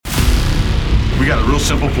We got a real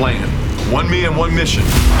simple plan. One man, one mission.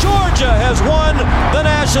 Georgia has won the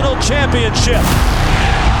national championship.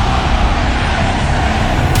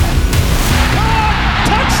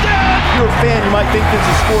 Touchdown! If you're a fan, you might think this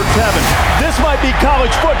is sports heaven. This might be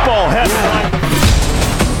college football heaven.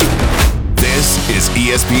 This is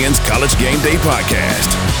ESPN's College Game Day podcast.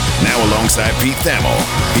 Now alongside Pete Thamel,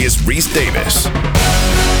 here's Reese Davis.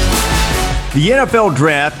 The NFL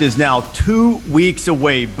draft is now 2 weeks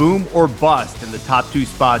away. Boom or bust in the top two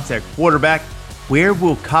spots at quarterback. Where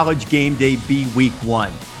will College Game Day be week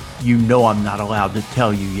one? You know I'm not allowed to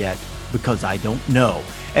tell you yet because I don't know.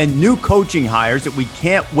 And new coaching hires that we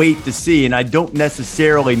can't wait to see, and I don't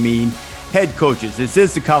necessarily mean head coaches. This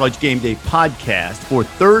is the College Game Day podcast for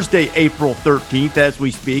Thursday, April 13th as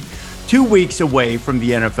we speak. 2 weeks away from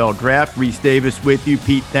the NFL draft. Reese Davis with you.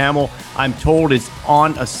 Pete Thamel, I'm told, is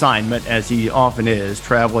on assignment, as he often is,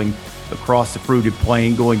 traveling across the fruited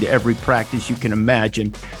plain, going to every practice you can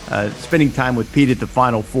imagine, spending time with Pete at the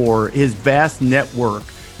Final Four. His vast network,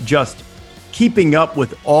 just keeping up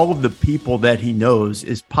with all of the people that he knows,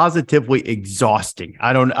 is positively exhausting.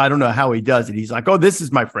 I don't know how he does it. He's like, oh, this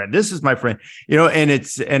is my friend. This is my friend. You know, and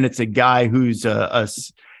it's a guy who's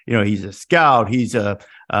he's a scout. He's a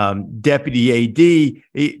deputy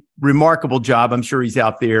AD. Remarkable job. I'm sure he's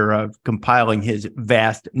out there compiling his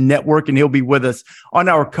vast network, and he'll be with us on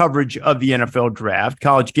our coverage of the NFL draft.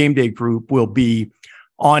 College Game Day Group will be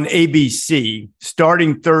on ABC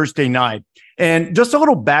starting Thursday night. And just a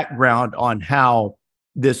little background on how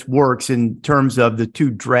this works in terms of the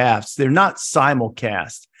two drafts. They're not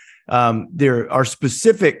simulcast. There are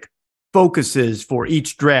specific focuses for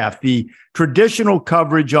each draft. The traditional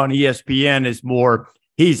coverage on ESPN is more,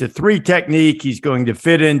 he's a three technique. He's going to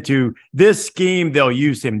fit into this scheme. They'll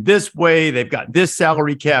use him this way. They've got this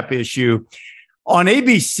salary cap issue. On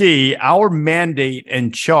ABC, our mandate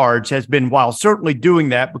and charge has been, while certainly doing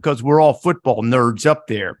that because we're all football nerds up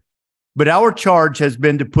there, but our charge has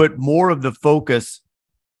been to put more of the focus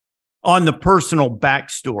on the personal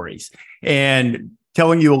backstories and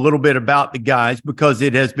telling you a little bit about the guys, because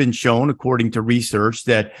it has been shown, according to research,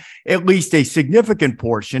 that at least a significant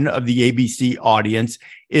portion of the ABC audience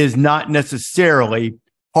is not necessarily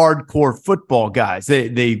hardcore football guys.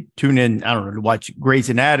 They tune in, I don't know, to watch Grey's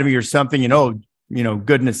Anatomy or something,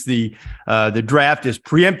 goodness, the draft is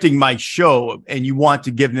preempting my show, and you want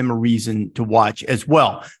to give them a reason to watch as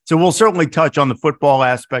well. So we'll certainly touch on the football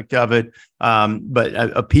aspect of it. But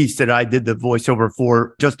a piece that I did the voiceover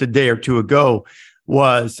for just a day or two ago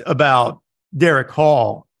was about Derek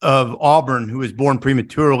Hall of Auburn, who was born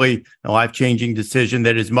prematurely, a life-changing decision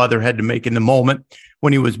that his mother had to make in the moment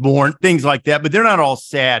when he was born, things like that. But they're not all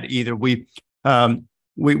sad either. We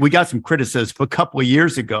got some criticism a couple of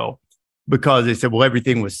years ago because they said, well,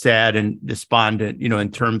 everything was sad and despondent,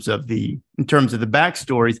 in terms of the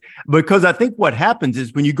backstories. Because I think what happens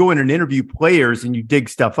is when you go in and interview players and you dig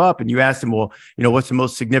stuff up and you ask them, well, what's the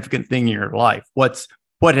most significant thing in your life? What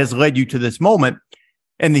has led you to this moment?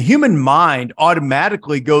 And the human mind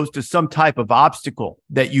automatically goes to some type of obstacle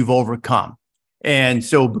that you've overcome. And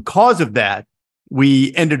so because of that,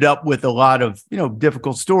 we ended up with a lot of,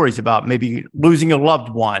 difficult stories about maybe losing a loved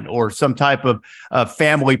one or some type of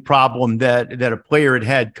family problem that a player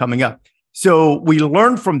had coming up. So we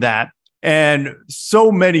learned from that, and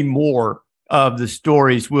so many more of the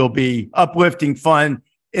stories will be uplifting, fun,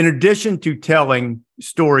 in addition to telling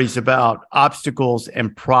stories about obstacles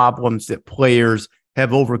and problems that players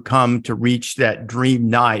have overcome to reach that dream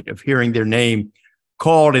night of hearing their name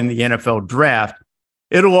called in the NFL draft.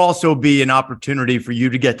 It'll also be an opportunity for you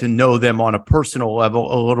to get to know them on a personal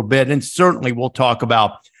level a little bit. And certainly we'll talk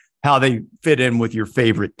about how they fit in with your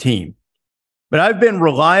favorite team. But I've been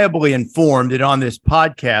reliably informed that on this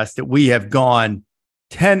podcast that we have gone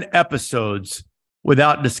 10 episodes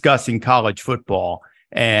without discussing college football,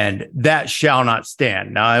 and that shall not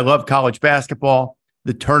stand. Now, I love college basketball.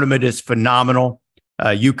 The tournament is phenomenal.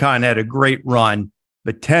 UConn had a great run,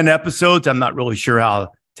 but 10 episodes, I'm not really sure how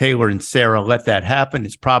Taylor and Sarah let that happen.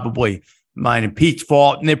 It's probably mine and Pete's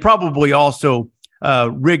fault. And they probably also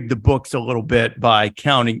rigged the books a little bit by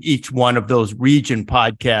counting each one of those region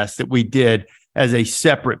podcasts that we did as a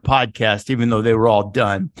separate podcast, even though they were all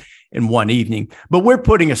done in one evening. But we're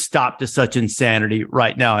putting a stop to such insanity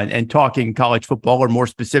right now and talking college football, or more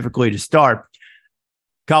specifically to start,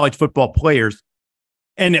 college football players.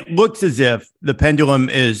 And it looks as if the pendulum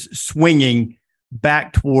is swinging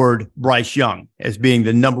back toward Bryce Young as being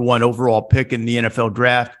the number one overall pick in the NFL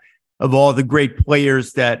draft. Of all the great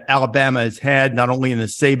players that Alabama has had, not only in the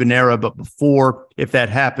Saban era, but before, if that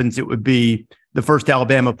happens, it would be the first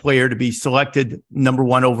Alabama player to be selected number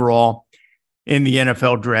one overall in the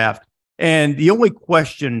NFL draft. And the only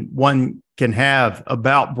question one can have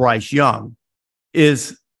about Bryce Young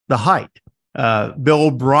is the height. Bill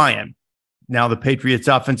O'Brien, now the Patriots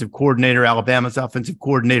offensive coordinator, Alabama's offensive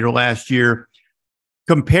coordinator last year,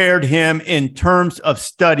 compared him in terms of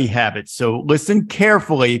study habits. So listen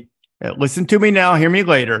carefully. Listen to me now, hear me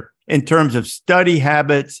later. In terms of study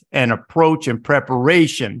habits and approach and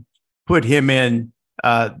preparation, put him in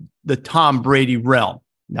the Tom Brady realm.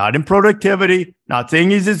 Not in productivity, not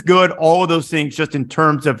saying he's as good, all of those things, just in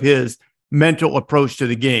terms of his mental approach to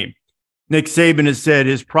the game. Nick Saban has said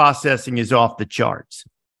his processing is off the charts.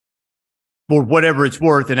 For whatever it's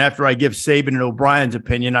worth, and after I give Saban and O'Brien's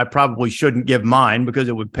opinion, I probably shouldn't give mine because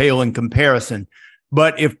it would pale in comparison.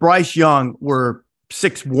 But if Bryce Young were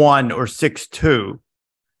 6'1" or 6'2",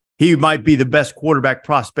 he might be the best quarterback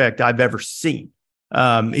prospect I've ever seen.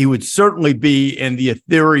 He would certainly be in the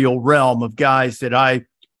ethereal realm of guys that I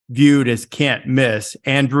viewed as can't miss.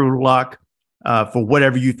 Andrew Luck, for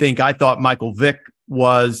whatever you think. I thought Michael Vick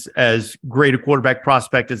was as great a quarterback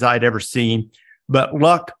prospect as I'd ever seen. But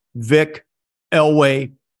Luck, Vick,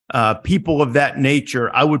 Elway, people of that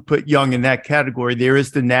nature, I would put Young in that category. There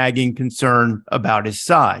is the nagging concern about his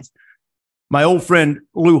size. My old friend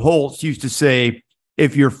Lou Holtz used to say,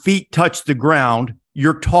 if your feet touch the ground,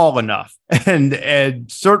 you're tall enough.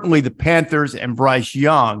 And certainly the Panthers and Bryce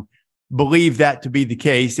Young believe that to be the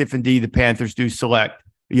case, if indeed the Panthers do select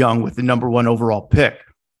Young with the number 1 overall pick.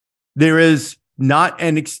 There is not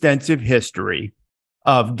an extensive history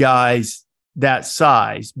of guys that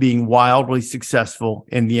size being wildly successful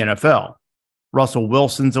in the NFL. Russell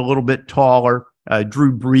Wilson's a little bit taller.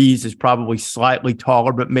 Drew Brees is probably slightly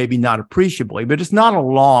taller, but maybe not appreciably. But it's not a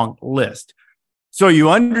long list. So you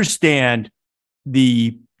understand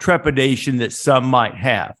the trepidation that some might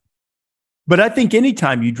have. But I think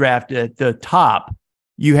anytime you draft at the top,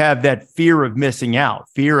 you have that fear of missing out,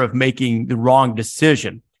 fear of making the wrong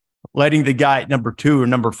decision, letting the guy at number 2 or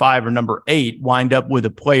number 5 or number 8 wind up with a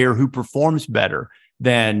player who performs better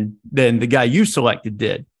than the guy you selected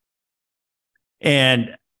did.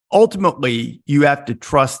 And ultimately, you have to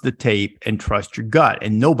trust the tape and trust your gut.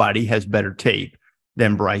 And nobody has better tape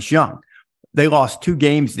than Bryce Young. They lost 2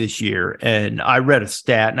 games this year, and I read a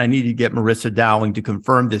stat, and I need to get Marissa Dowling to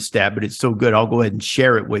confirm this stat, but it's so good, I'll go ahead and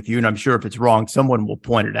share it with you, and I'm sure if it's wrong, someone will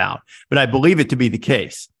point it out. But I believe it to be the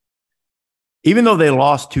case. Even though they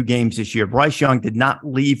lost 2 games this year, Bryce Young did not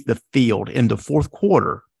leave the field in the fourth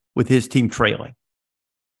quarter with his team trailing.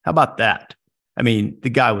 How about that? I mean, the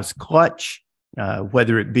guy was clutch,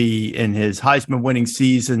 whether it be in his Heisman winning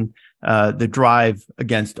season, the drive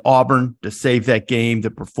against Auburn to save that game, the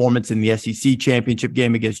performance in the SEC championship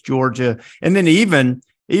game against Georgia. And then even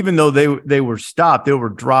though they were stopped, there were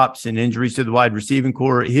drops and injuries to the wide receiving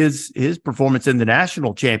core. His performance in the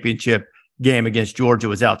national championship game against Georgia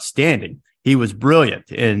was outstanding. He was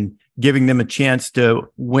brilliant in giving them a chance to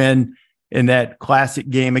win in that classic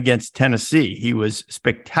game against Tennessee. He was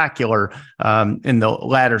spectacular in the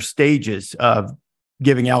latter stages of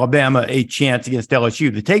giving Alabama a chance against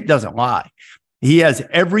LSU. The tape doesn't lie. He has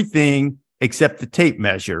everything except the tape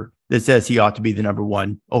measure that says he ought to be the number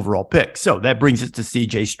 1 overall pick. So that brings us to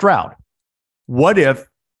C.J. Stroud. What if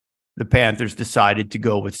the Panthers decided to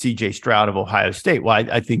go with C.J. Stroud of Ohio State? Well,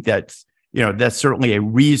 I think that's certainly a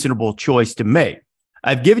reasonable choice to make.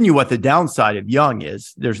 I've given you what the downside of Young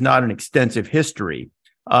is. There's not an extensive history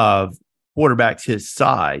of quarterbacks his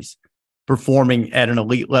size performing at an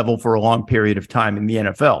elite level for a long period of time in the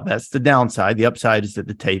NFL. That's the downside. The upside is that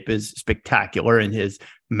the tape is spectacular in his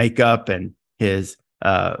makeup and his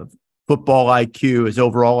football IQ, his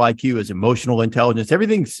overall IQ, his emotional intelligence.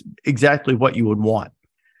 Everything's exactly what you would want.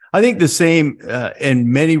 I think the same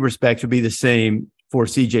in many respects would be the same for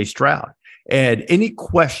C.J. Stroud. And any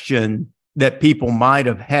question that people might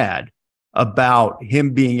have had about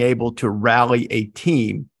him being able to rally a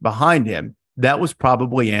team behind him, that was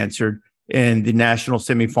probably answered in the national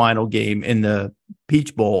semifinal game in the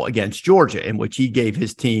Peach Bowl against Georgia, in which he gave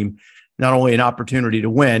his team not only an opportunity to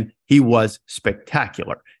win, he was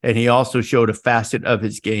spectacular. And he also showed a facet of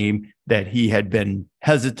his game that he had been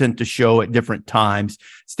hesitant to show at different times,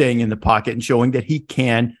 staying in the pocket and showing that he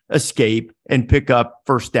can escape and pick up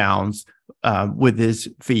first downs with his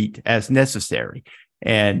feet as necessary,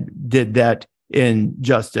 and did that in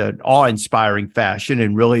just an awe-inspiring fashion.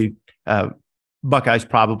 And really, Buckeyes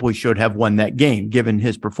probably should have won that game given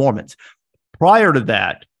his performance. Prior to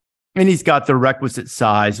that, and he's got the requisite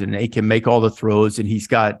size, and he can make all the throws, and he's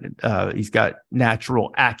got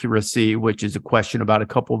natural accuracy, which is a question about a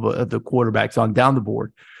couple of the quarterbacks on down the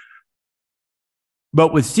board.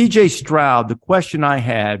 But with C.J. Stroud, the question I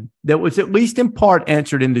had that was at least in part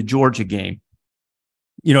answered in the Georgia game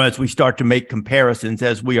as we start to make comparisons,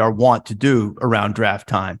 as we are wont to do around draft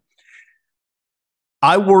time.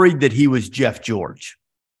 I worried that he was Jeff George.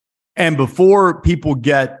 And before people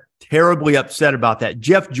get terribly upset about that,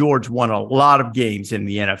 Jeff George won a lot of games in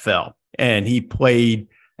the NFL, and he played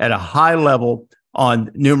at a high level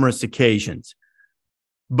on numerous occasions.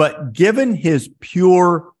 But given his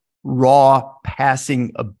pure, raw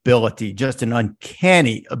passing ability, just an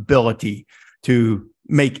uncanny ability to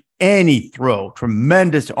make any throw,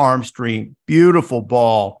 tremendous arm strength, beautiful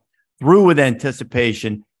ball, threw with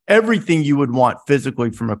anticipation, everything you would want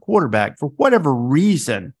physically from a quarterback, for whatever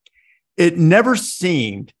reason, it never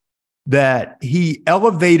seemed that he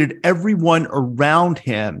elevated everyone around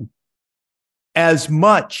him as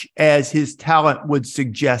much as his talent would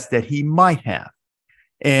suggest that he might have.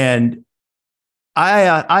 And I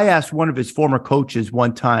asked one of his former coaches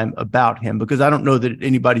one time about him, because I don't know that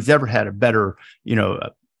anybody's ever had a better,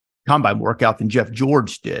 combine workout than Jeff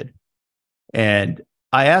George did. And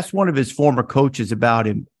I asked one of his former coaches about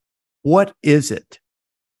him, what is it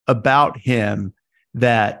about him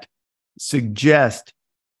that suggests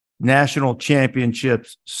national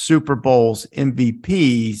championships, Super Bowls,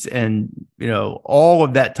 MVPs, and, all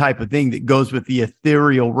of that type of thing that goes with the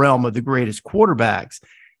ethereal realm of the greatest quarterbacks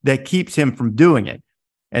that keeps him from doing it?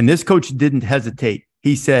 And this coach didn't hesitate.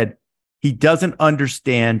 He said, he doesn't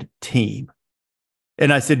understand team.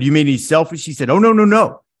 And I said, you mean he's selfish? He said, oh,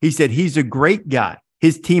 no. He said, he's a great guy.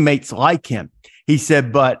 His teammates like him. He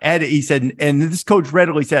said, and this coach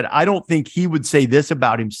readily said, I don't think he would say this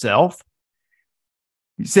about himself.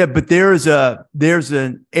 He said, but there's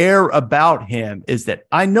an air about him, is that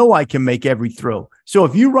I know I can make every throw. So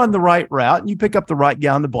if you run the right route and you pick up the right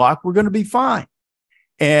guy on the block, we're going to be fine.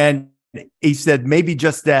 And he said, maybe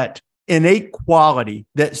just that innate quality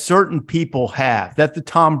that certain people have, that the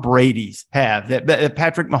Tom Bradys have, that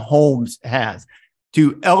Patrick Mahomes has,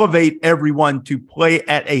 to elevate everyone to play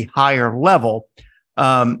at a higher level.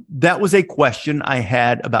 That was a question I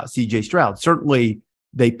had about CJ Stroud. Certainly,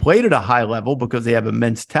 they played at a high level because they have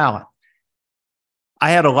immense talent.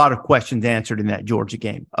 I had a lot of questions answered in that Georgia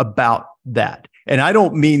game about that. And I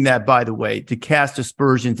don't mean that, by the way, to cast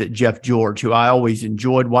aspersions at Jeff George, who I always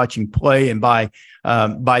enjoyed watching play, and by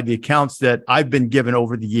the accounts that I've been given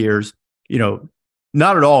over the years,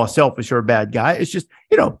 not at all a selfish or a bad guy. It's just,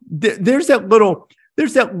 there's that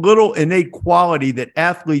little innate quality that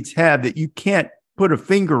athletes have that you can't put a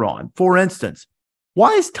finger on. For instance,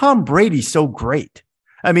 why is Tom Brady so great?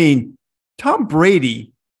 I mean, Tom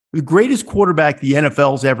Brady, the greatest quarterback the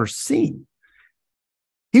NFL's ever seen.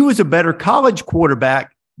 He was a better college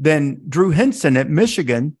quarterback than Drew Henson at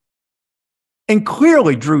Michigan. And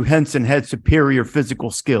clearly Drew Henson had superior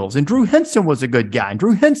physical skills. And Drew Henson was a good guy. And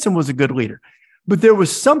Drew Henson was a good leader. But there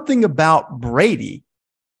was something about Brady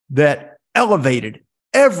that elevated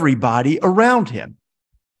everybody around him.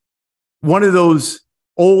 One of those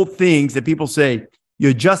old things that people say,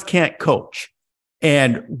 you just can't coach.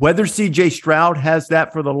 And whether CJ Stroud has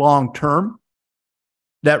that for the long term,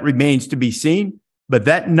 that remains to be seen. But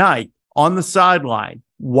that night on the sideline,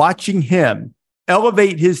 watching him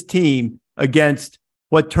elevate his team against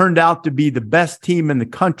what turned out to be the best team in the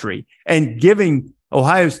country and giving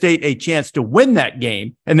Ohio State a chance to win that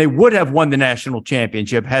game, and they would have won the national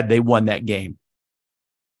championship had they won that game,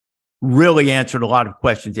 really answered a lot of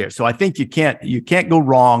questions there. So I think you can't go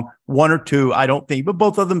wrong. One or two, I don't think, but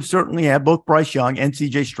both of them certainly have. Both Bryce Young and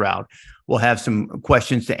CJ Stroud will have some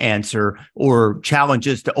questions to answer or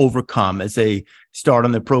challenges to overcome as they start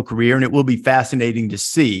on their pro career. And it will be fascinating to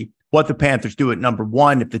see what the Panthers do at number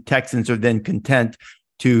one, if the Texans are then content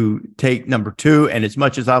to take number two. And as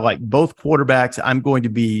much as I like both quarterbacks, I'm going to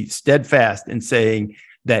be steadfast in saying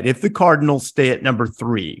that if the Cardinals stay at number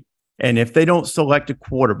three, and if they don't select a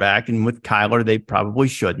quarterback, and with Kyler, they probably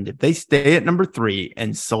shouldn't, if they stay at number three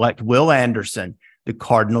and select Will Anderson, the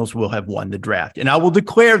Cardinals will have won the draft. And I will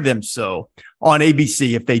declare them so on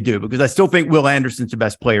ABC if they do, because I still think Will Anderson's the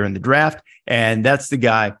best player in the draft. And that's the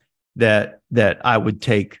guy that I would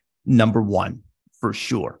take number one for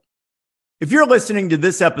sure. If you're listening to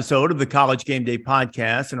this episode of the College Game Day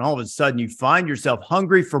podcast and all of a sudden you find yourself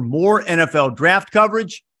hungry for more NFL draft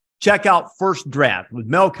coverage, check out First Draft with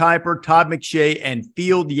Mel Kiper, Todd McShay, and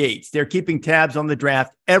Field Yates. They're keeping tabs on the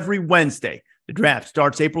draft every Wednesday. The draft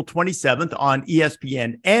starts April 27th on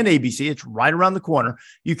ESPN and ABC. It's right around the corner.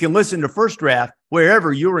 You can listen to First Draft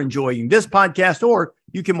wherever you're enjoying this podcast, or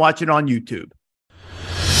you can watch it on YouTube.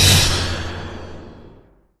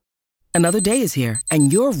 Another day is here,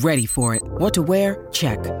 and you're ready for it. What to wear?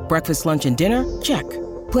 Check. Breakfast, lunch, and dinner? Check.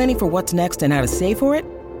 Planning for what's next and how to save for it?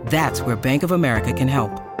 That's where Bank of America can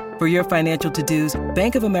help. For your financial to-dos,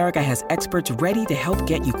 Bank of America has experts ready to help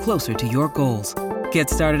get you closer to your goals. Get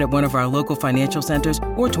started at one of our local financial centers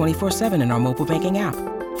or 24/7 in our mobile banking app.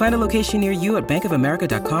 Find a location near you at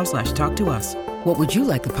bankofamerica.com/talktous. What would you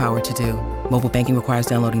like the power to do? Mobile banking requires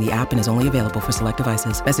downloading the app and is only available for select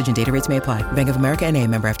devices. Message and data rates may apply. Bank of America N.A.,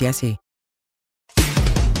 member FDIC.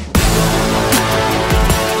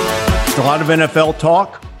 A lot of NFL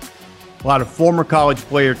talk, a lot of former college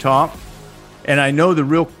player talk. And I know the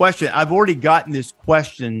real question, I've already gotten this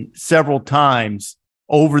question several times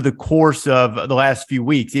over the course of the last few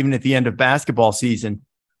weeks, even at the end of basketball season.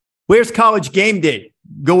 Where's College Game Day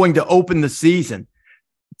going to open the season?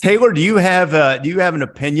 Taylor, do you have an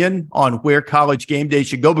opinion on where College Game Day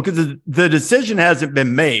should go? Because the decision hasn't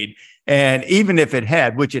been made. And even if it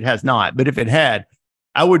had, which it has not, but if it had,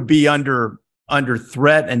 I would be under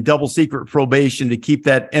threat and double secret probation to keep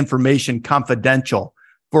that information confidential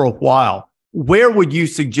for a while. Where would you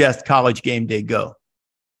suggest College Game Day go?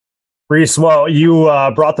 Bryce, well, you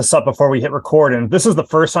brought this up before we hit record, and this is the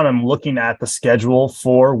first time I'm looking at the schedule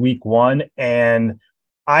for week 1, and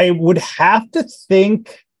I would have to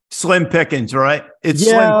think slim pickings, right? It's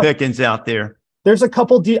slim pickings out there. There's a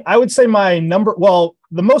couple. I would say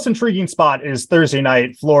the most intriguing spot is Thursday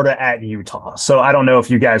night, Florida at Utah. So I don't know if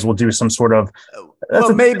you guys will do some sort of.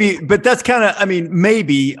 Maybe, but that's kind of. I mean,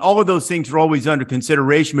 maybe all of those things are always under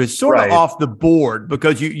consideration, but it's sort of off the board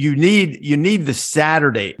because you need the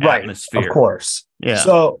Saturday atmosphere, of course. Yeah.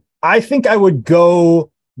 So I think I would go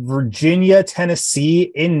Virginia,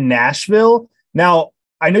 Tennessee in Nashville. Now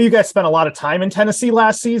I know you guys spent a lot of time in Tennessee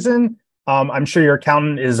last season. I'm sure your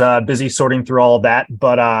accountant is busy sorting through all of that,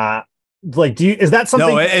 but is that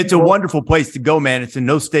something? No, it's a wonderful place to go, man. It's a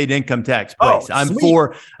no state income tax place.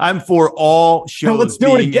 I'm for all shows. Let's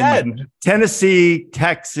do it again. Tennessee,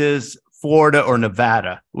 Texas, Florida, or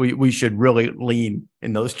Nevada. We should really lean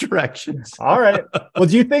in those directions. All right. Well,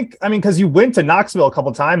 do you think, because you went to Knoxville a couple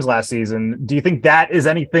of times last season, do you think that is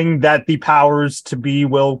anything that the powers to be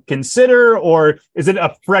will consider, or is it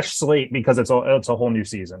a fresh slate because it's a whole new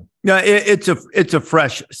season? No, it's a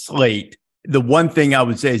fresh slate. The one thing I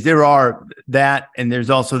would say is there are that, and there's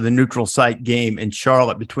also the neutral site game in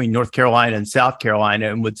Charlotte between North Carolina and South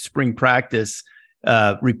Carolina. And with spring practice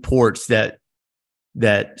reports that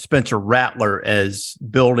Spencer Rattler is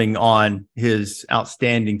building on his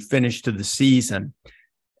outstanding finish to the season.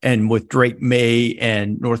 And with Drake May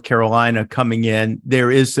and North Carolina coming in, there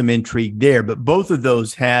is some intrigue there. But both of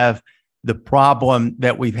those have the problem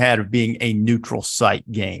that we've had of being a neutral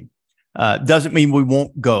site game. Doesn't mean we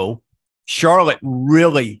won't go. Charlotte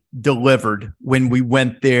really delivered when we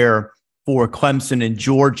went there for Clemson and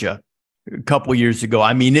Georgia a couple of years ago.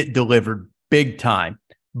 It delivered big time.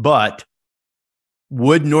 But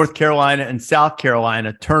would North Carolina and South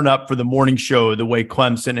Carolina turn up for the morning show the way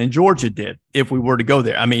Clemson and Georgia did if we were to go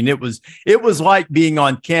there? It was like being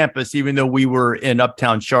on campus, even though we were in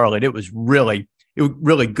uptown Charlotte. It was really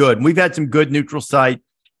good. And we've had some good neutral site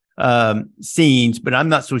scenes, but I'm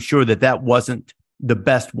not so sure that wasn't the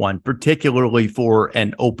best one, particularly for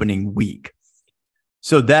an opening week.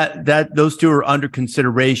 So that those two are under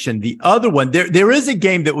consideration. The other one, there is a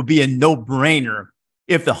game that would be a no-brainer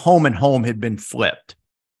if the home and home had been flipped.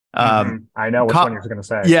 I know which one you're going to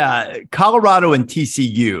say. Yeah, Colorado and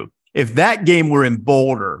TCU. If that game were in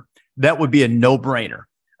Boulder, that would be a no-brainer.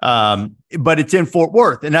 But it's in Fort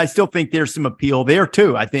Worth, and I still think there's some appeal there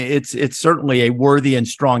too. I think it's certainly a worthy and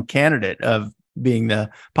strong candidate of being the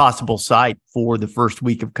possible site for the first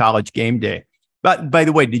week of College Game Day. But by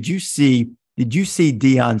the way, did you see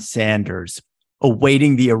Deion Sanders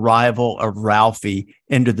awaiting the arrival of Ralphie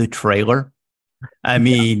into the trailer?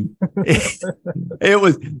 It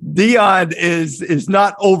was Deion is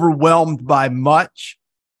not overwhelmed by much.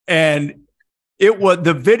 And it was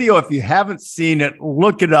the video. If you haven't seen it,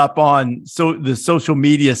 look it up on the social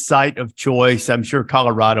media site of choice. I'm sure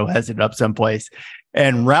Colorado has it up someplace.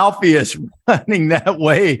 And Ralphie is running that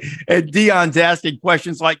way. And Deion's asking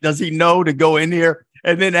questions like, does he know to go in here?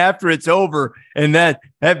 And then after it's over, and that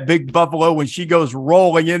big buffalo, when she goes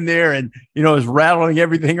rolling in there and, is rattling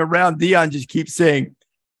everything around, Deion just keeps saying,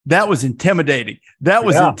 that was intimidating. That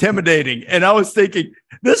was intimidating. And I was thinking,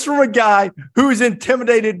 this from a guy who's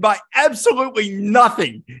intimidated by absolutely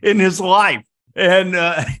nothing in his life. And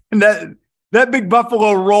that big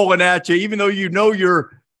buffalo rolling at you, even though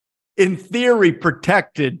you're in theory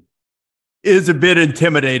protected, is a bit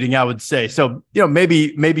intimidating, I would say. So,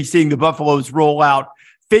 maybe seeing the Buffaloes roll out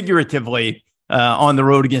figuratively on the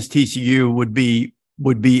road against TCU would be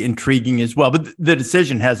intriguing as well. But the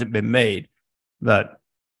decision hasn't been made. But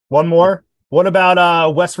one more. What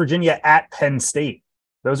about West Virginia at Penn State?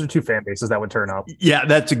 Those are two fan bases that would turn up. Yeah,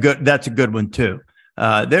 that's a good one too.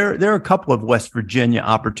 There are a couple of West Virginia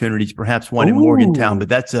opportunities, perhaps one in Morgantown, but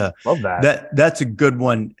love that. That's a good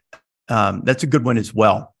one. That's a good one as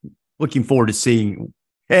well. Looking forward to seeing.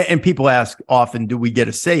 And people ask often, do we get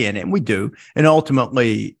a say in it? And we do. And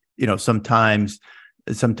ultimately, sometimes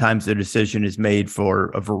the decision is made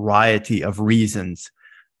for a variety of reasons,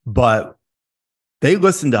 but they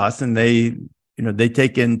listen to us and they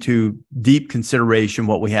take into deep consideration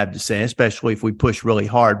what we have to say, especially if we push really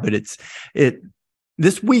hard. But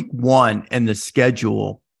this week one and the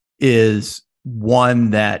schedule is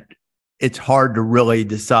one that it's hard to really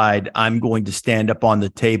decide I'm going to stand up on the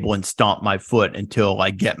table and stomp my foot until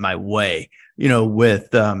I get my way,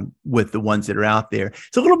 with the ones that are out there.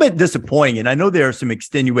 It's a little bit disappointing. And I know there are some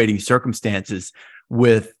extenuating circumstances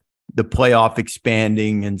with the playoff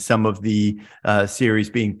expanding and some of the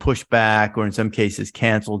series being pushed back or in some cases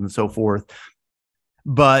canceled and so forth.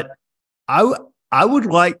 But I would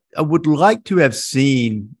like to have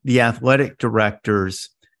seen the athletic directors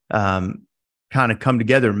kind of come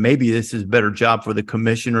together. Maybe this is a better job for the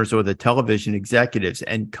commissioners or the television executives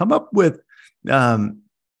and come up with a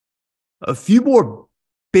few more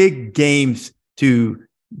big games to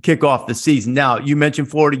kick off the season. Now, you mentioned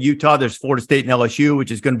Florida, Utah. There's Florida State and LSU,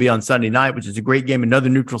 which is going to be on Sunday night, which is a great game, another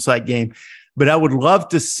neutral site game. But I would love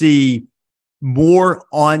to see more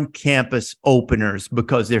on-campus openers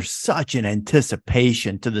because there's such an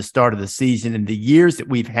anticipation to the start of the season. In the years that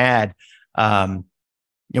we've had,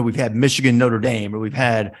 we've had Michigan, Notre Dame, or we've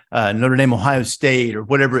had Notre Dame, Ohio State, or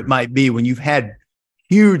whatever it might be, when you've had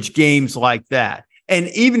huge games like that. And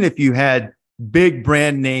even if you had big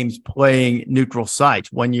brand names playing neutral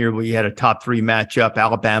sites, one year we had a top three matchup,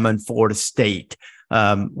 Alabama and Florida State,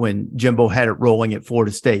 when Jimbo had it rolling at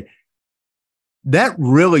Florida State. That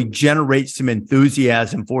really generates some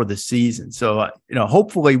enthusiasm for the season. So,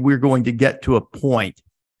 hopefully we're going to get to a point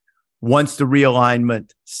once the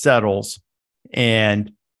realignment settles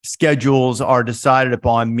and schedules are decided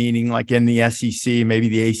upon, meaning like in the SEC, maybe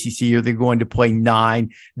the ACC, or they're going to play 9.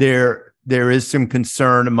 There is some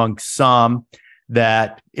concern among some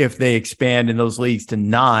that if they expand in those leagues to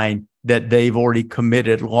 9, that they've already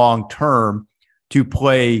committed long-term to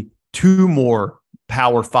play 2 more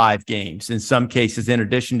Power 5 games, in some cases, in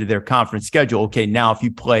addition to their conference schedule. Okay, now if you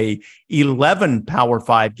play 11 Power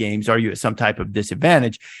 5 games, are you at some type of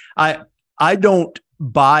disadvantage? I don't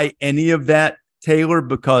buy any of that, Taylor,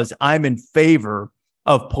 because I'm in favor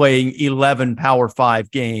of playing 11 Power 5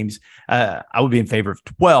 games. I would be in favor of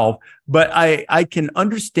 12, but I can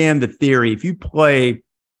understand the theory. If you play,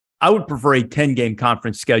 I would prefer a 10-game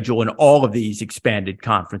conference schedule in all of these expanded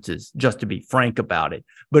conferences, just to be frank about it.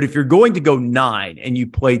 But if you're going to go 9 and you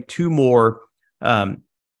play 2 more,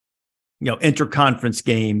 interconference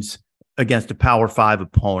games against a Power 5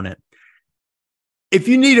 opponent, if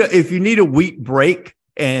you need a week break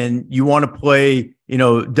and you want to play,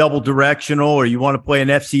 double directional, or you want to play an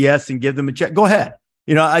FCS and give them a check, go ahead.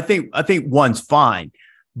 I think one's fine,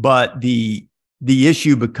 but the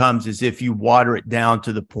issue becomes is if you water it down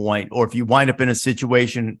to the point, or if you wind up in a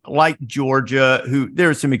situation like Georgia, who there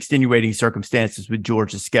are some extenuating circumstances with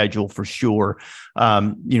Georgia's schedule for sure.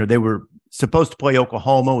 They were supposed to play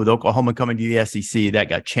Oklahoma, with Oklahoma coming to the SEC, that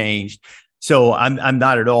got changed. So I'm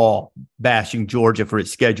not at all bashing Georgia for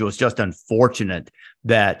its schedule. It's just unfortunate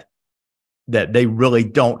that they really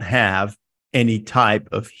don't have any type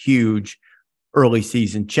of huge early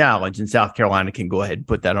season challenge, and South Carolina can go ahead and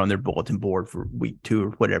put that on their bulletin board for week 2 or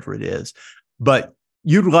whatever it is. But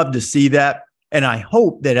you'd love to see that. And I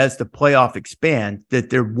hope that as the playoff expands, that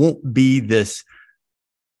there won't be this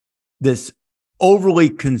overly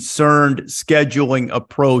concerned scheduling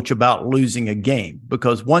approach about losing a game,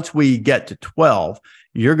 because once we get to 12,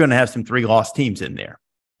 you're going to have some 3-loss teams in there.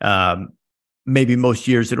 Maybe most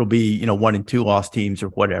years it'll be, 1 and 2 loss teams or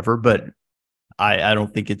whatever, but I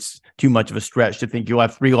don't think it's too much of a stretch to think you'll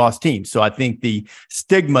have 3-loss teams. So I think the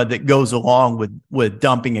stigma that goes along with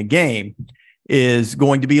dumping a game is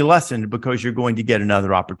going to be lessened, because you're going to get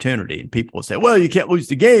another opportunity. And people will say, well, you can't lose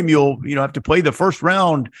the game. You'll have to play the first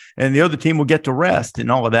round and the other team will get to rest and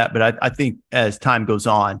all of that. But I think as time goes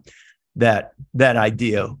on, that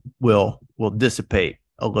idea will dissipate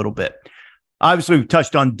a little bit. Obviously, we've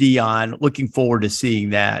touched on Dion. Looking forward to seeing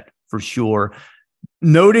that for sure.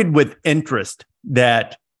 Noted with interest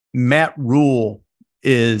that Matt Rule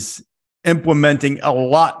is implementing a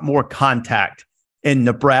lot more contact in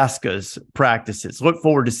Nebraska's practices. Look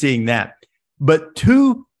forward to seeing that. But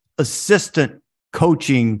 2 assistant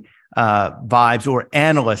coaching vibes, or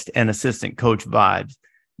analyst and assistant coach vibes,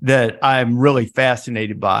 that I'm really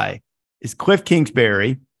fascinated by is Cliff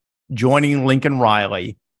Kingsbury joining Lincoln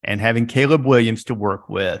Riley and having Caleb Williams to work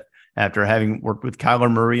with, after having worked with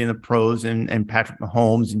Kyler Murray in the pros and Patrick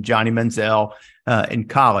Mahomes and Johnny Manziel in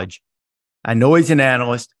college. I know he's an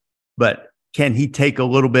analyst, but can he take a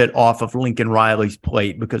little bit off of Lincoln Riley's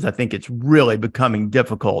plate? Because I think it's really becoming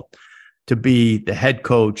difficult to be the head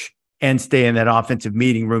coach and stay in that offensive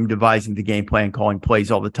meeting room, devising the game plan, calling plays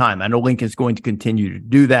all the time. I know Lincoln's going to continue to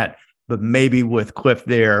do that, but maybe with Cliff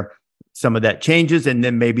there, some of that changes, and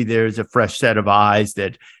then maybe there's a fresh set of eyes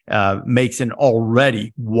that makes an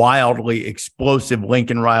already wildly explosive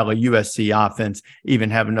Lincoln Riley USC offense even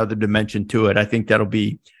have another dimension to it. I think that'll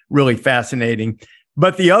be really fascinating.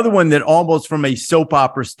 But the other one that almost from a soap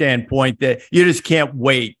opera standpoint that you just can't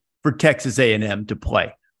wait for Texas A&M to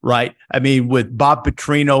play, right? I mean, with Bob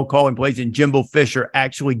Petrino calling plays and Jimbo Fisher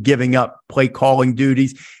actually giving up play calling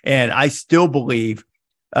duties. And I still believe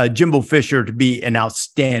Jimbo Fisher to be an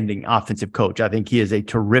outstanding offensive coach. I think he is a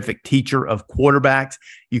terrific teacher of quarterbacks.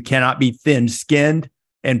 You cannot be thin-skinned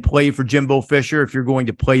and play for Jimbo Fisher if you're going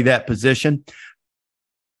to play that position.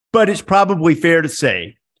 But it's probably fair to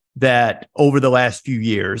say that over the last few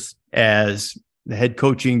years, as the head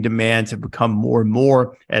coaching demands have become more and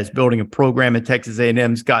more, as building a program at Texas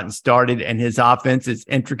A&M's gotten started, and his offense is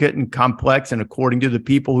intricate and complex, and according to the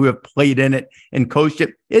people who have played in it and coached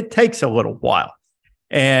it, it takes a little while.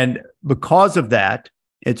 And because of that,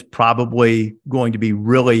 it's probably going to be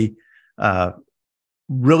really,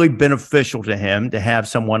 really beneficial to him to have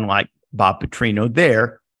someone like Bob Petrino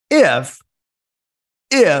there if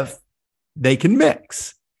they can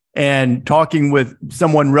mix. And talking with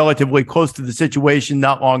someone relatively close to the situation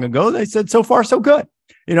not long ago, they said so far so good.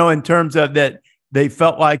 You know, in terms of that, they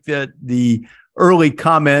felt like that the early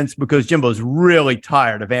comments, because Jimbo's really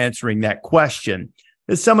tired of answering that question,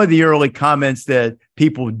 some of the early comments that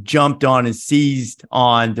people jumped on and seized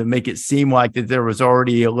on to make it seem like that there was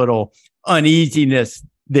already a little uneasiness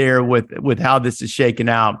there with how this is shaken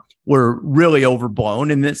out were really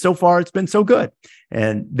overblown. And that so far it's been so good.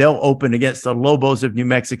 And they'll open against the Lobos of New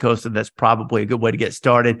Mexico, so that's probably a good way to get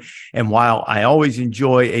started. And while I always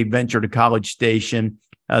enjoy a venture to College Station,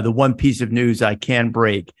 the one piece of news I can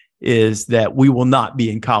break is that we will not be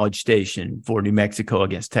in College Station for New Mexico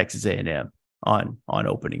against Texas A&M on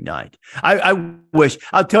opening night. I wish,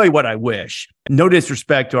 I'll tell you what I wish. No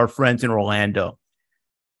disrespect to our friends in Orlando.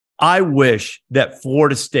 I wish that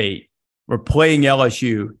Florida State were playing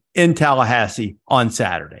LSU in Tallahassee on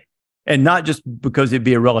Saturday. And not just because it'd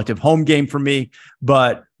be a relative home game for me,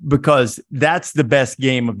 but because that's the best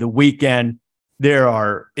game of the weekend. There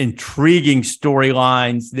are intriguing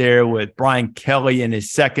storylines there with Brian Kelly in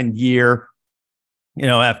his second year, you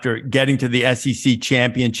know, after getting to the SEC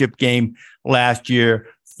championship game last year.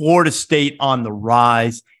 Florida State on the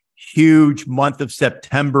rise. Huge month of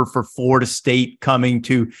September for Florida State, coming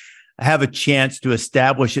to have a chance to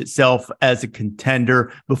establish itself as a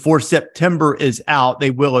contender. Before September is out, they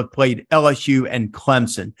will have played LSU and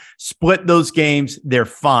Clemson. Split those games, they're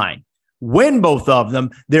fine. Win both of them,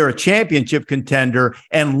 they're a championship contender,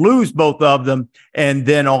 and lose both of them, and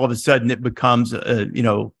then all of a sudden it becomes,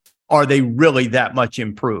 are they really that much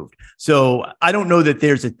improved? So I don't know that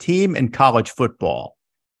there's a team in college football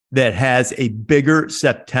that has a bigger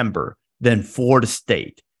September than Florida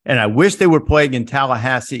State. And I wish they were playing in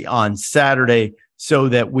Tallahassee on Saturday so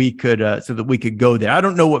that we could go there. I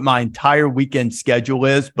don't know what my entire weekend schedule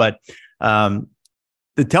is, but the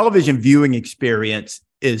television viewing experience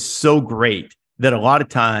is so great that a lot of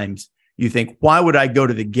times you think, why would I go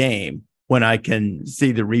to the game when I can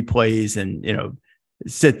see the replays and,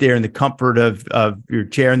 sit there in the comfort of your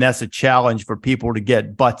chair? And that's a challenge for people to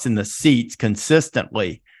get butts in the seats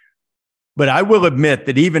consistently. But I will admit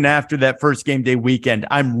that even after that first game day weekend,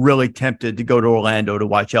 I'm really tempted to go to Orlando to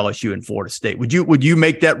watch LSU and Florida State. Would you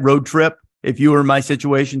make that road trip if you were in my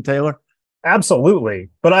situation, Taylor? Absolutely.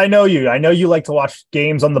 But I know you like to watch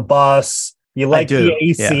games on the bus. You like the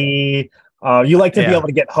AC. Yeah. You like to be able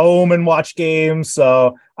to get home and watch games.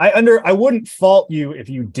 So I wouldn't fault you if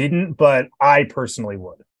you didn't, but I personally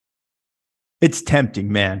would. It's tempting,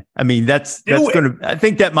 man. I mean, I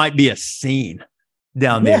think that might be a scene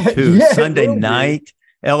down there too. Sunday night,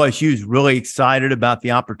 LSU's really excited about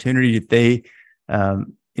the opportunity that they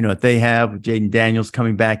have with Jaden Daniels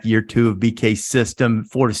coming back year 2 of BK's system.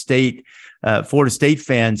 Florida State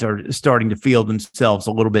fans are starting to feel themselves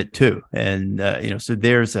a little bit too. And, so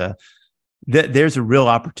there's a real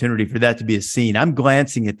opportunity for that to be a scene. I'm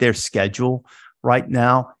glancing at their schedule right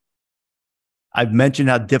now. I've mentioned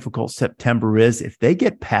how difficult September is. If they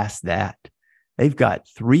get past that, they've got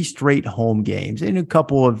 3 straight home games and a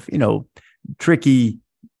couple of, tricky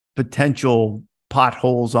potential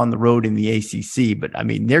potholes on the road in the ACC, but I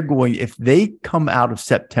mean, if they come out of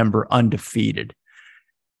September undefeated,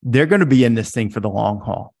 they're going to be in this thing for the long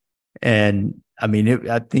haul. And I mean,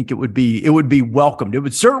 I think it would be welcomed. It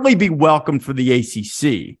would certainly be welcomed for the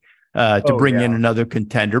ACC to bring in another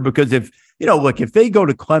contender, because if they go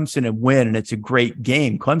to Clemson and win and it's a great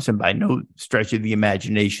game, Clemson by no stretch of the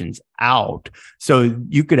imagination's out. So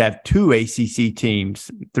you could have 2 ACC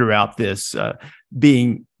teams throughout this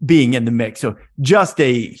being in the mix. So just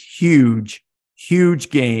a huge, huge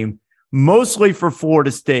game, mostly for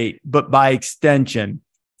Florida State, but by extension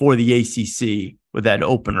for the ACC with that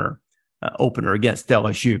opener against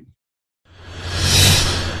LSU.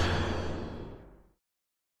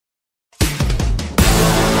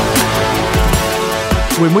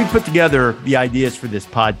 When we put together the ideas for this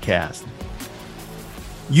podcast,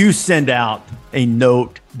 you send out a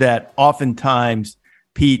note that oftentimes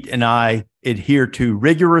Pete and I adhere to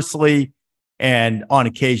rigorously, and on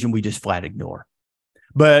occasion we just flat ignore.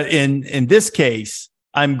 But in this case,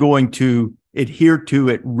 I'm going to adhere to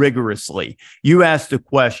it rigorously. You asked a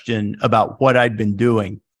question about what I'd been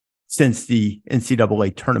doing since the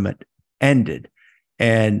NCAA tournament ended.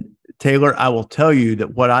 And Taylor, I will tell you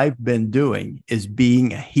that what I've been doing is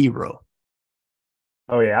being a hero.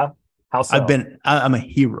 Oh, yeah? How so? I'm a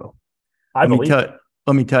hero. Let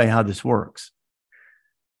me tell you how this works.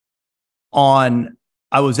 I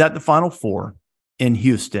was at the Final Four in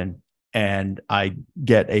Houston, and I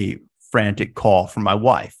get a frantic call from my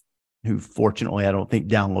wife, who fortunately I don't think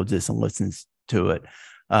downloads this and listens to it.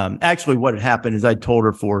 Actually, what had happened is I told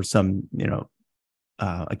her for some,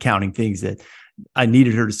 accounting things that I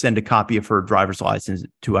needed her to send a copy of her driver's license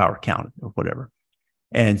to our accountant or whatever.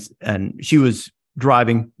 And she was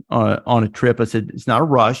driving on a trip. I said, it's not a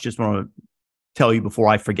rush. Just want to tell you before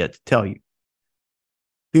I forget to tell you.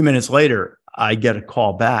 A few minutes later, I get a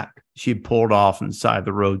call back. She had pulled off on the side of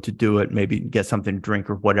the road to do it, maybe get something to drink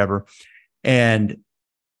or whatever. And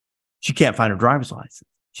she can't find her driver's license.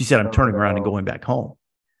 She said, I'm turning around and going back home.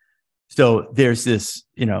 So there's this,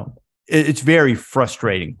 it's very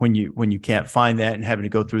frustrating when you can't find that and having to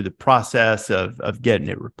go through the process of getting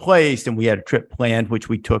it replaced. And we had a trip planned, which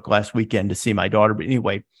we took last weekend to see my daughter. But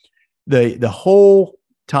anyway, the whole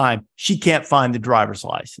time she can't find the driver's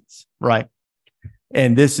license, right?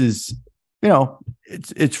 And this is,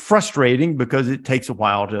 it's frustrating because it takes a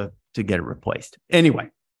while to get it replaced. Anyway,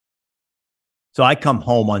 so I come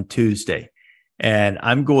home on Tuesday, and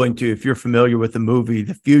I'm going to, if you're familiar with the movie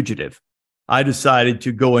The Fugitive, I decided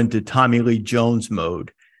to go into Tommy Lee Jones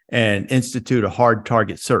mode and institute a hard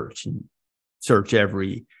target search and search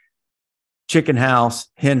every chicken house,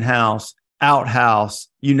 hen house, outhouse,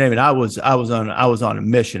 you name it. I was on a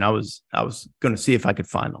mission. I was going to see if I could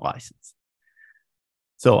find the license.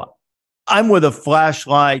 So I'm with a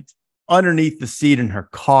flashlight underneath the seat in her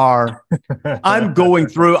car. I'm going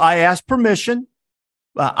through. I asked permission.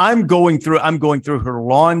 I'm going through her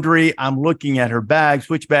laundry. I'm looking at her bags.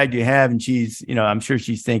 Which bag do you have? And she's, I'm sure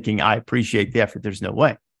she's thinking, I appreciate the effort. There's no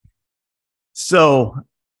way. So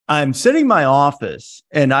I'm sitting in my office,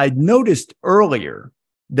 and I noticed earlier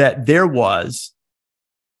that there was,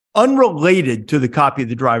 unrelated to the copy of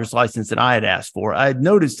the driver's license that I had asked for, I had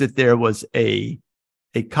noticed that there was a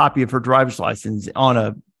copy of her driver's license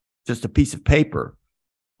on just a piece of paper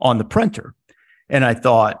on the printer. And I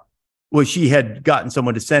thought, well, she had gotten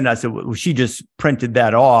someone to send. I said, well, she just printed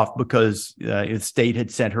that off because the state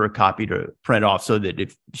had sent her a copy to print off so that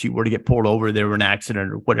if she were to get pulled over, there were an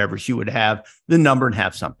accident or whatever, she would have the number and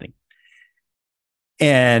have something.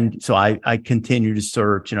 And so I continue to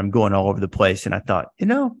search, and I'm going all over the place. And I thought,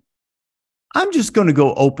 I'm just going to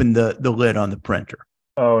go open the lid on the printer.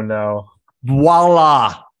 Oh, no.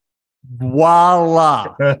 Voila.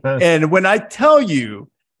 And when I tell you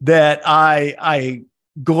that I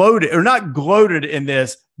gloated, or not gloated in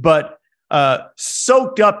this, but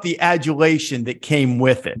soaked up the adulation that came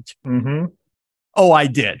with it. Mm-hmm. Oh, I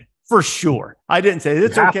did, for sure. I didn't say,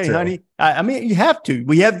 it's okay, honey. I mean, you have to.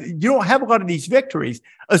 You don't have a lot of these victories,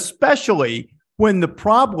 especially when the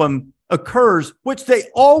problem occurs, which they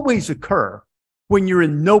always occur when you're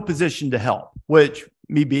in no position to help, which,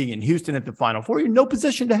 me being in Houston at the Final Four, you're in no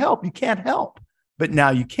position to help. You can't help, but now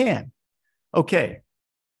you can. Okay.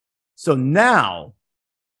 So now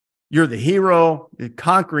you're the hero, the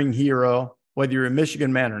conquering hero, whether you're a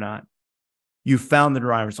Michigan man or not. You found the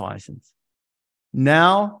driver's license.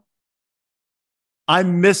 Now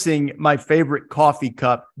I'm missing my favorite coffee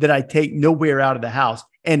cup that I take nowhere out of the house,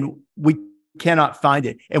 and we cannot find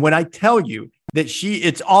it. And when I tell you that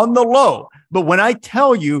it's on the low, but when I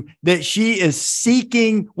tell you that she is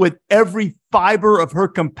seeking with every fiber of her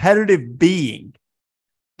competitive being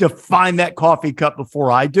to find that coffee cup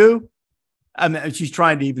before I do. I mean, she's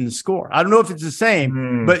trying to even the score. I don't know if it's the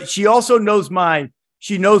same, but she also knows my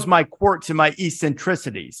quirks and my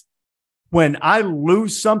eccentricities. When I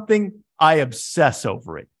lose something, I obsess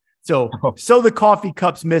over it. So the coffee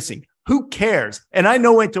cup's missing. Who cares? And I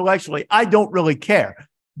know intellectually I don't really care,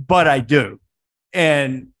 but I do.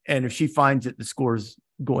 And if she finds it, the score's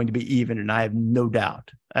going to be even, and I have no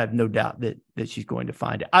doubt that she's going to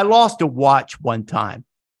find it. I lost a watch one time.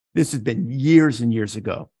 This has been years and years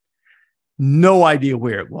ago. No idea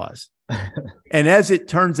where it was. And as it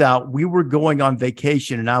turns out, we were going on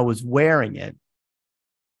vacation and I was wearing it.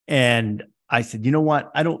 And I said, you know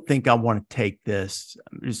what? I don't think I want to take this.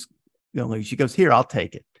 I'm just, she goes, here, I'll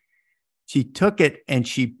take it. She took it and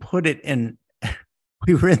she put it in.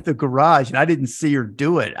 We were in the garage and I didn't see her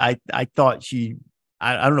do it. I thought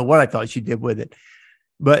I don't know what I thought she did with it,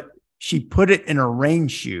 but she put it in a rain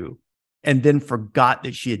shoe and then forgot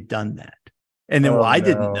that she had done that. And then, I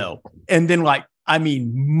didn't know. And then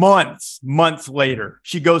months later,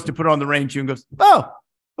 she goes to put on the rain shoe and goes, oh,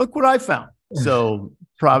 look what I found. So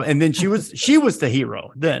and then she was the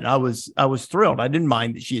hero. Then I was thrilled. I didn't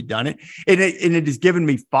mind that she had done it. And it has given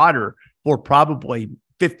me fodder for probably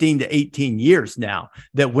 15 to 18 years now,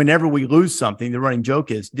 that whenever we lose something, the running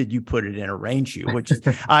joke is, did you put it in a rain shoe? Which is,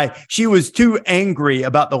 she was too angry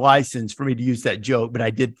about the license for me to use that joke, but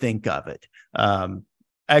I did think of it.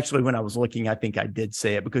 Actually, when I was looking, I think I did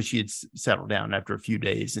say it because she had settled down after a few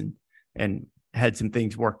days and had some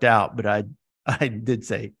things worked out. But I did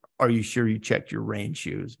say, are you sure you checked your rain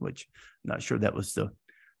shoes? Which I'm not sure that was the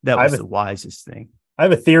wisest thing. I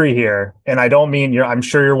have a theory here, and I don't mean I'm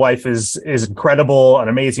sure your wife is incredible, an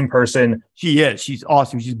amazing person. She is. She's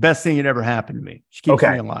awesome. She's the best thing that ever happened to me. She keeps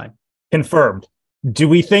me alive. Confirmed. Do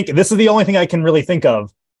we think this is the only thing I can really think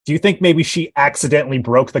of? Do you think maybe she accidentally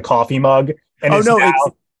broke the coffee mug and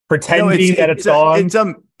pretending that it's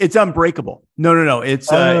gone? It's unbreakable. No.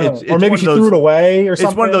 It's or maybe she threw it away or something.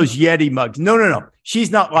 It's one of those Yeti mugs. No. She's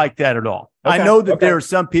not like that at all. Okay. I know that there are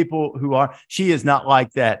some people who are. She is not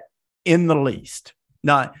like that in the least.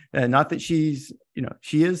 Not that she's,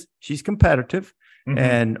 she's competitive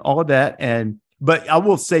and all of that. But I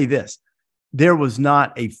will say this, there was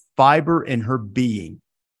not a fiber in her being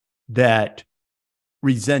that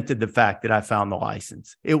resented the fact that I found the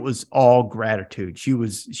license. It was all gratitude. She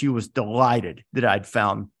was delighted that I'd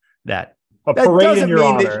found that. That doesn't mean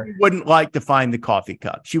honor. That she wouldn't like to find the coffee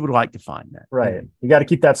cup. She would like to find that. Right. You got to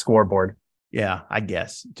keep that scoreboard. Yeah, I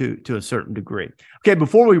guess to a certain degree. Okay,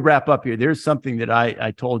 before we wrap up here, there's something that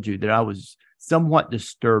I told you that I was somewhat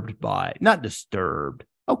disturbed by. Not disturbed.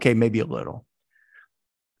 Okay, maybe a little.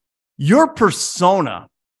 Your persona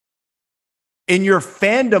in your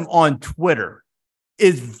fandom on Twitter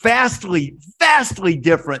is vastly, vastly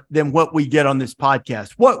different than what we get on this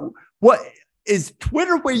podcast. What is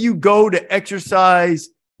Twitter where you go to exercise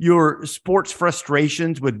your sports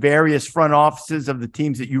frustrations with various front offices of the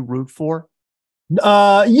teams that you root for?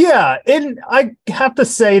 Yeah. And I have to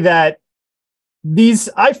say that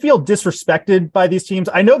I feel disrespected by these teams.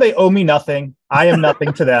 I know they owe me nothing. I am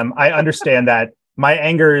nothing to them. I understand that. My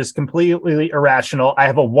anger is completely irrational. I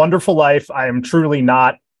have a wonderful life. I am truly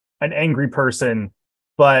not an angry person.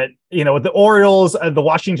 But, with the Orioles, the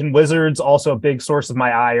Washington Wizards, also a big source of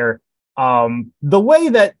my ire. The way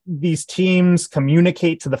that these teams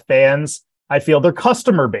communicate to the fans, I feel their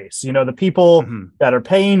customer base, the people that are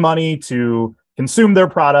paying money to consume their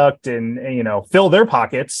product and fill their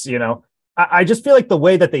pockets. I just feel like the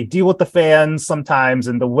way that they deal with the fans sometimes,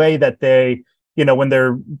 and the way that they, when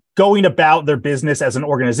they're going about their business as an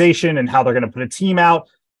organization and how they're going to put a team out,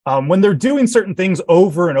 when they're doing certain things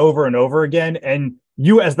over and over and over again, and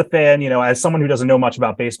you as the fan, as someone who doesn't know much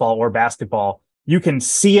about baseball or basketball, you can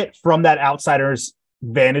see it from that outsider's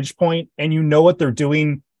vantage point, and what they're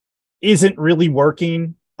doing isn't really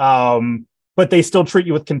working. But they still treat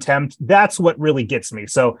you with contempt. That's what really gets me.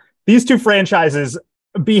 So these two franchises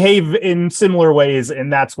behave in similar ways,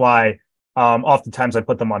 and that's why oftentimes I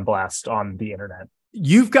put them on blast on the internet.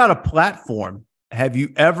 You've got a platform. Have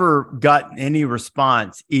you ever gotten any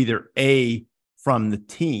response, either A, from the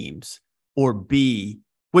teams, or B,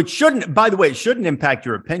 which shouldn't, by the way, it shouldn't impact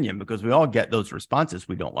your opinion because we all get those responses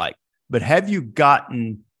we don't like. But have you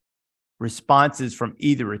gotten responses from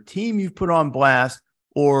either a team you've put on blast,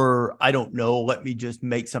 or I don't know, let me just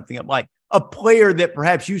make something up, like a player that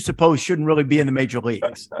perhaps you suppose shouldn't really be in the major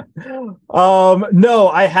leagues? No,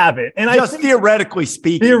 I haven't. And just theoretically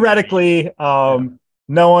speaking.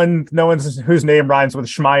 No one's whose name rhymes with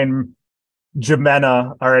Schmein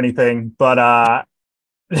Jimena or anything, but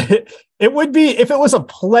it would be, if it was a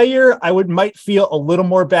player, I might feel a little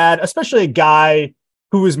more bad, especially a guy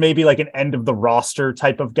who is maybe like an end of the roster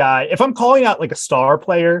type of guy. If I'm calling out like a star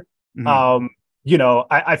player,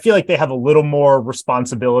 I feel like they have a little more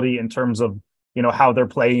responsibility in terms of, how they're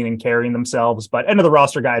playing and carrying themselves. But end of the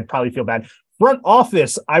roster guy, I'd probably feel bad. Front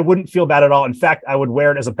office, I wouldn't feel bad at all. In fact, I would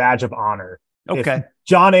wear it as a badge of honor. Okay. If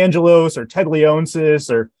John Angelos or Ted Leonsis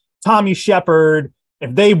or Tommy Shepard,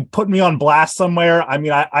 if they put me on blast somewhere, I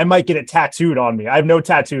mean, I might get it tattooed on me. I have no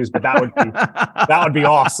tattoos, but that would be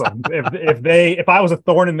awesome. If I was a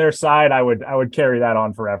thorn in their side, I would carry that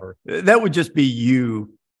on forever. That would just be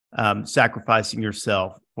you sacrificing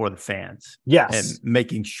yourself for the fans. Yes. And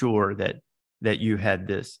making sure that you had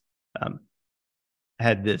this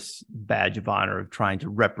badge of honor of trying to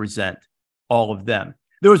represent all of them.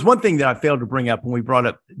 There was one thing that I failed to bring up when we brought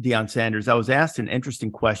up Deion Sanders. I was asked an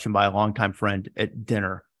interesting question by a longtime friend at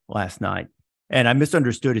dinner last night, and I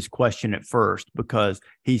misunderstood his question at first because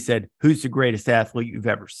he said, "Who's the greatest athlete you've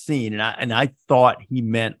ever seen?" And I thought he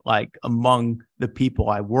meant like among the people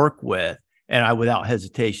I work with, and I without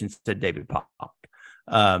hesitation said David Pollock.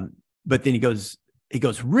 But then he goes,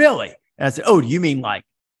 "Really?" And I said, "Oh, do you mean like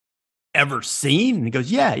ever seen?" And he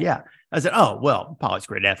goes, "Yeah." I said, "Oh, well, Pollock's a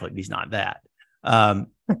great athlete, but he's not that."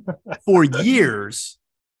 For years,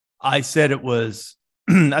 I said I thought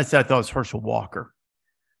it was Herschel Walker,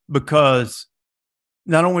 because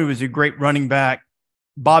not only was he a great running back,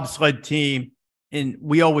 bobsled team, and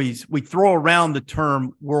we throw around the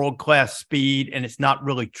term world-class speed, and it's not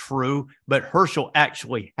really true, but Herschel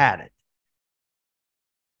actually had it.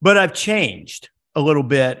 But I've changed a little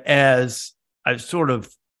bit as I've sort of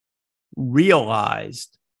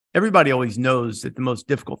realized everybody always knows that the most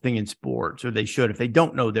difficult thing in sports, or they should, if they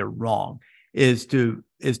don't know, they're wrong, is to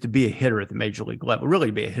be a hitter at the major league level,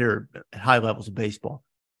 really be a hitter at high levels of baseball.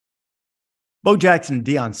 Bo Jackson and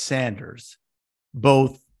Deion Sanders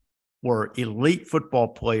both were elite football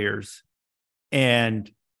players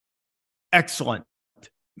and excellent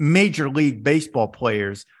major league baseball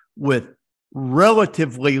players with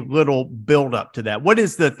relatively little buildup to that. What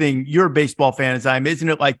is the thing? You're a baseball fan as I am. Isn't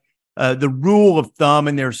it like the rule of thumb,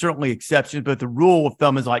 and there are certainly exceptions, but the rule of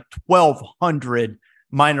thumb is like 1,200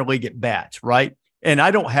 minor league at bats, right? And I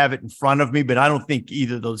don't have it in front of me, but I don't think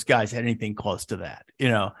either of those guys had anything close to that.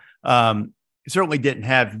 Certainly didn't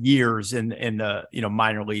have years in the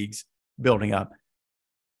minor leagues building up.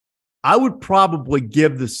 I would probably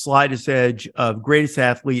give the slightest edge of greatest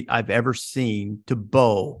athlete I've ever seen to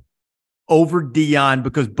Bo over Deion,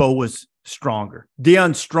 because Bo was stronger.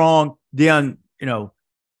 Deion's strong. Deion,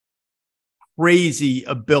 crazy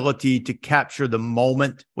ability to capture the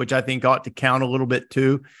moment, which I think ought to count a little bit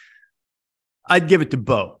too. I'd give it to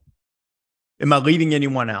Bo. Am I leaving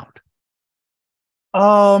anyone out?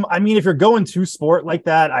 I mean, if you're going to sport like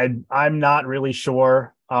that, I'm not really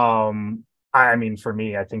sure. For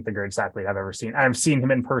me, I think the greatest athlete I've ever seen. I've seen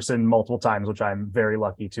him in person multiple times, which I'm very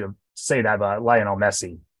lucky to say that. Lionel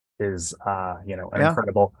Messi is, an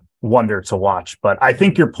incredible wonder to watch. But I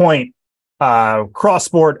think your point, cross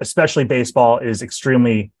sport, especially baseball, is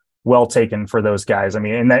extremely well taken for those guys. I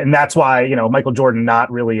mean, and that's why, Michael Jordan, not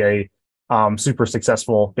really a super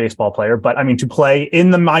successful baseball player, but I mean, to play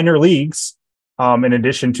in the minor leagues, in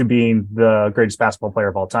addition to being the greatest basketball player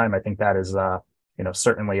of all time, I think that is,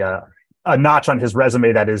 certainly a notch on his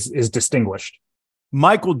resume that is distinguished.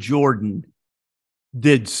 Michael Jordan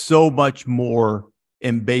did so much more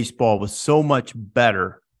in baseball, was so much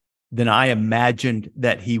better than I imagined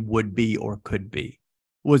that he would be or could be.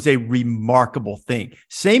 Was a remarkable thing.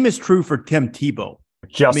 Same is true for Tim Tebow.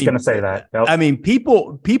 Going to say that. Yep. I mean,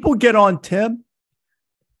 people get on Tim.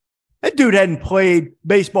 That dude hadn't played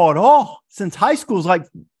baseball at all since high school. Is like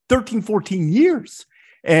 13, 14 years.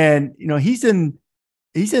 And, he's in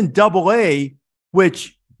AA,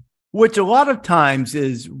 which a lot of times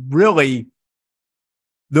is really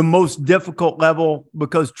the most difficult level,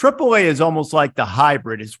 because AAA is almost like the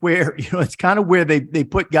hybrid. It's where, it's kind of where they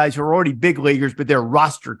put guys who are already big leaguers, but they're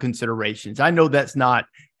roster considerations. I know that's not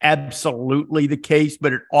absolutely the case,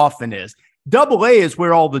 but it often is. AA is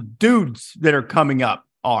where all the dudes that are coming up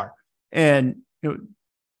are. And,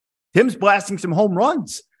 Tim's blasting some home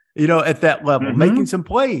runs, at that level, making some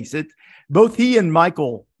plays. Both he and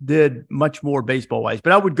Michael did much more baseball wise,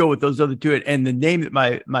 but I would go with those other two. And the name that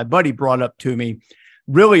my buddy brought up to me,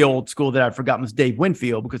 really old school, that I'd forgotten, was Dave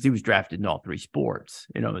Winfield, because he was drafted in all three sports.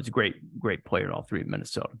 He was a great player in all three in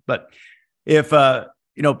Minnesota. But if,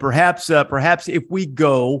 perhaps if we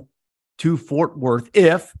go to Fort Worth,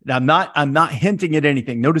 I'm not hinting at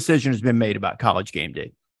anything, no decision has been made about College Game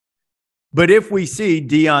Day. But if we see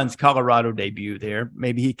Deion's Colorado debut there,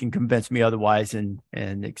 maybe he can convince me otherwise and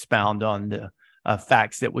expound on the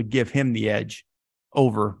facts that would give him the edge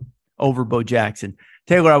over Bo Jackson.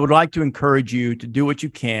 Taylor, I would like to encourage you to do what you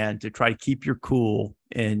can to try to keep your cool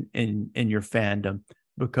in your fandom,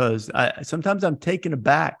 because sometimes I'm taken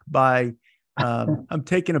aback by the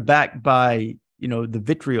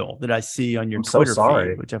vitriol that I see on your Twitter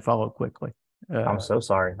feed, which I follow quickly. I'm so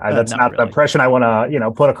sorry. That's not really the impression I want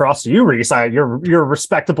to, put across to you, Reese. You're a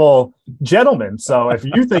respectable gentleman. So if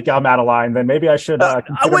you think I'm out of line, then maybe I should. I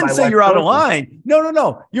wouldn't say you're out of line.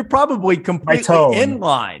 No. You're probably completely in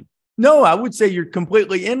line. No, I would say you're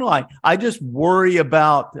completely in line. I just worry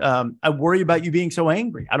about you being so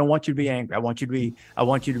angry. I don't want you to be angry. I want you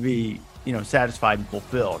to be satisfied and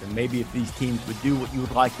fulfilled. And maybe if these teams would do what you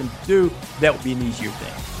would like them to do, that would be an easier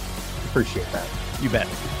thing. Appreciate that. You bet.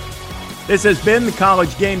 This has been the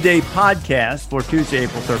College Game Day podcast for Tuesday,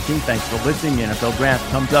 April 13th. Thanks for listening. NFL Draft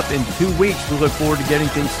comes up in 2 weeks. We look forward to getting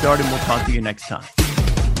things started. We'll talk to you next time.